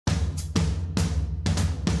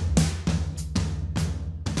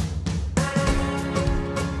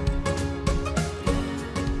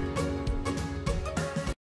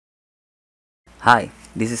Hi,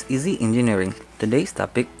 this is Easy Engineering. Today's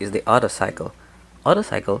topic is the Otto Cycle. Otto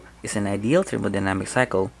Cycle is an ideal thermodynamic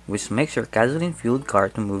cycle which makes your gasoline-fueled car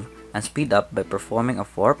to move and speed up by performing a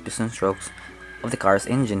four-piston strokes of the car's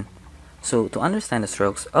engine. So, to understand the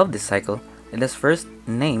strokes of this cycle, let us first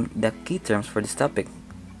name the key terms for this topic.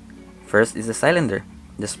 First is the cylinder,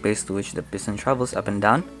 the space to which the piston travels up and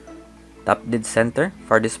down. Top dead center,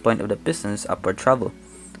 farthest point of the piston's upward travel.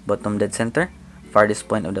 Bottom dead center, farthest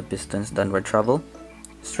point of the piston's downward travel.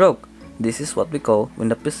 Stroke. This is what we call when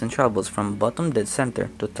the piston travels from bottom dead center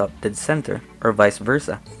to top dead center or vice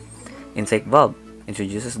versa. Intake valve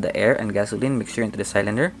introduces the air and gasoline mixture into the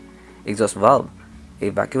cylinder. Exhaust valve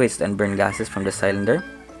evacuates the unburned gases from the cylinder.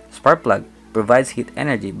 Spark plug provides heat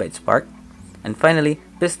energy by its spark. And finally,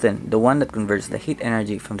 piston, the one that converts the heat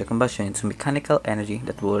energy from the combustion into mechanical energy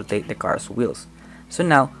that will rotate the car's wheels. So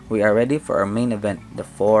now, we are ready for our main event, the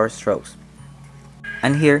 4 strokes.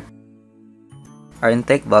 And here, our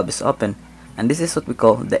intake valve is open, and this is what we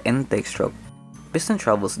call the intake stroke. Piston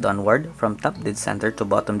travels downward from top dead center to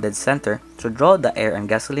bottom dead center to draw the air and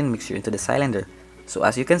gasoline mixture into the cylinder. So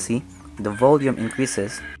as you can see, the volume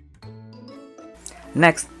increases.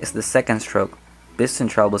 Next is the second stroke. Piston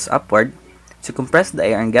travels upward to compress the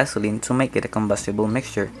air and gasoline to make it a combustible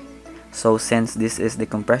mixture. So since this is the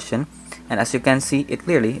compression, and as you can see it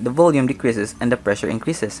clearly, the volume decreases and the pressure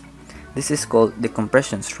increases. This is called the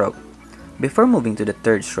compression stroke. Before moving to the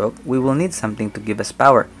third stroke, we will need something to give us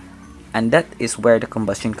power, and that is where the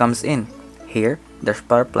combustion comes in. Here, the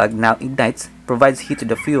spark plug now ignites, provides heat to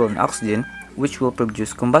the fuel and oxygen, which will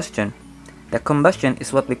produce combustion. The combustion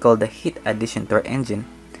is what we call the heat addition to our engine,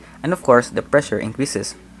 and of course, the pressure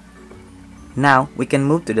increases. Now, we can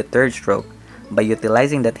move to the third stroke by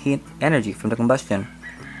utilizing that heat energy from the combustion.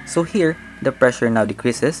 So here, the pressure now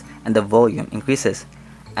decreases and the volume increases.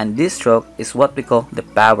 And this stroke is what we call the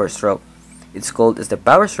power stroke. It's called as the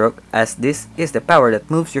power stroke as this is the power that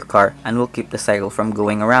moves your car and will keep the cycle from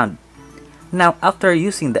going around. Now, after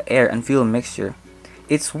using the air and fuel mixture,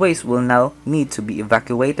 its waste will now need to be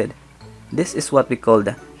evacuated. This is what we call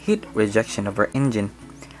the heat rejection of our engine.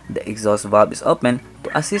 The exhaust valve is open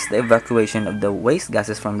to assist the evacuation of the waste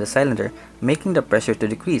gases from the cylinder, making the pressure to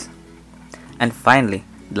decrease. And finally,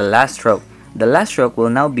 the last stroke. The last stroke will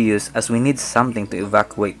now be used as we need something to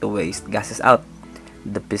evacuate the waste gases out.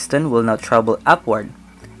 The piston will now travel upward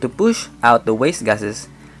to push out the waste gases,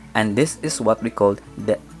 and this is what we call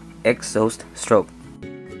the exhaust stroke.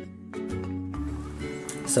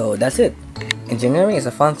 So that's it. Engineering is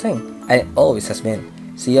a fun thing, and it always has been.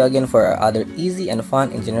 See you again for our other easy and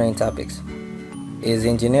fun engineering topics. Easy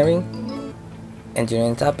Engineering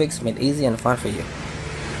topics made easy and fun for you.